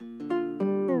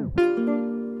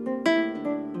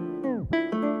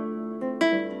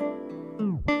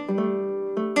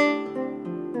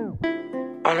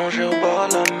Allongé au bord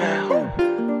de la mer,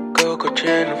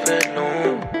 cocotier nous fait de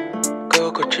l'ombre,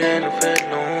 cocotier nous fait de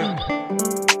l'ombre.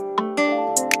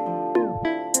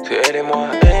 C'est elle et moi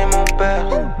et mon père.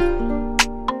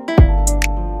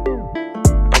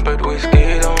 Un peu de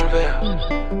whisky dans le verre.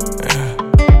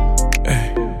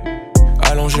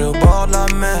 Allongé au bord de la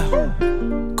mer,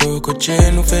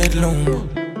 cocotier nous fait de l'ombre.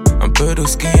 Un peu de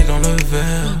whisky dans le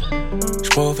verre.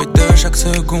 J'profite de chaque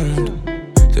seconde.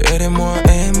 C'est elle et moi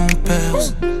et mon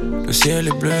perse. Le ciel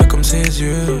est bleu comme ses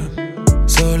yeux.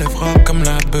 Soleil frappe comme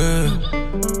la beurre.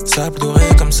 Sable doré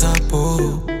comme sa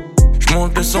peau.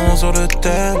 J'monte le son sur le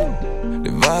tel.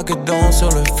 Les vagues dansent sur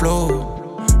le flot.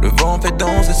 Le vent fait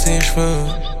danser ses cheveux.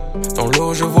 Dans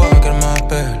l'eau je vois qu'elle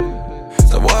m'appelle.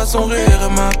 Sa voix, son rire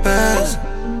m'apaise.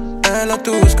 Elle a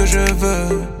tout ce que je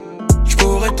veux.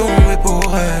 J'pourrais tomber pour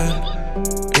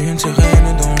elle. Une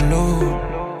sirène dans l'eau.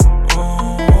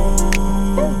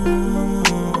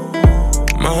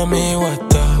 Mami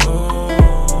Wata,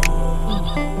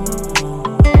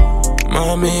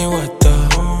 Mami Wata,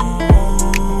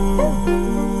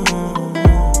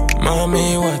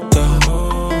 Mami Wata,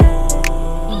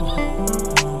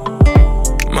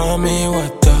 Mami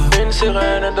Wata. Une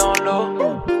sirène dans l'eau,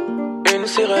 une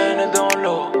sirène dans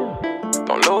l'eau.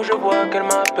 Dans l'eau je vois qu'elle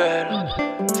m'appelle.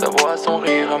 Sa voix, son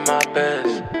rire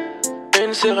m'apaise.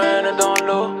 Une sirène dans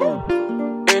l'eau,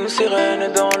 une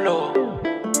sirène dans l'eau.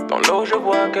 Dans l'eau je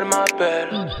vois qu'elle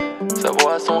m'appelle. Sa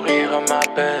voix, son rire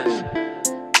m'apaise.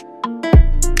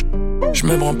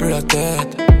 J'me prends plus la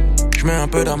tête. J'mets un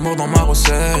peu d'amour dans ma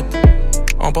recette.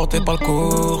 Emporté par le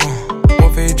courant,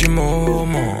 profite du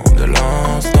moment, de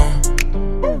l'instant.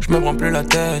 J'me prends plus la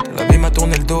tête. La vie m'a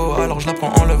tourné le dos, alors je la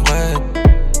prends en levrette.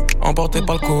 Emporté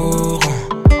par le courant,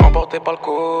 emporté par le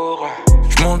courant.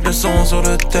 J'monte le son sur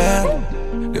le tel.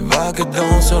 Les vagues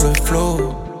dansent sur le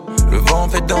flot. Le vent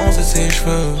fait danser ses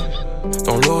cheveux.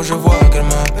 Dans l'eau je vois qu'elle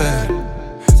m'appelle.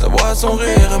 Sa voix, son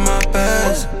rire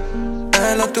m'apaise.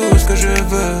 Elle a tout ce que je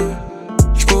veux.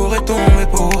 J'pourrais tomber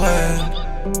pour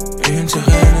elle. Une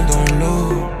sirène dans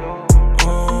l'eau.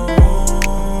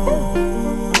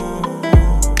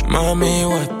 Mami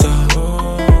Wata,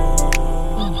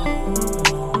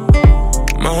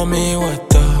 Mami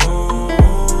Wata,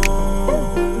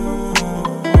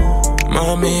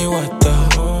 Mami Wata,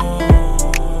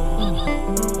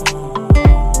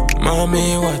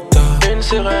 Mami Wata. Une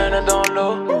sirène dans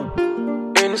l'eau,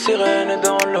 une sirène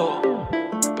dans l'eau.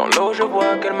 Dans l'eau je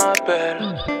vois qu'elle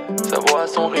m'appelle. Sa voix,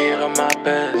 son rire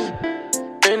m'apaise.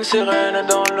 Une sirène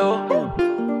dans l'eau,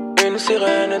 une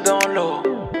sirène dans l'eau.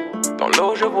 Dans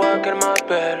l'eau je vois qu'elle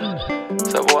m'appelle.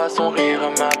 Sa voix, son rire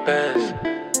m'apaise.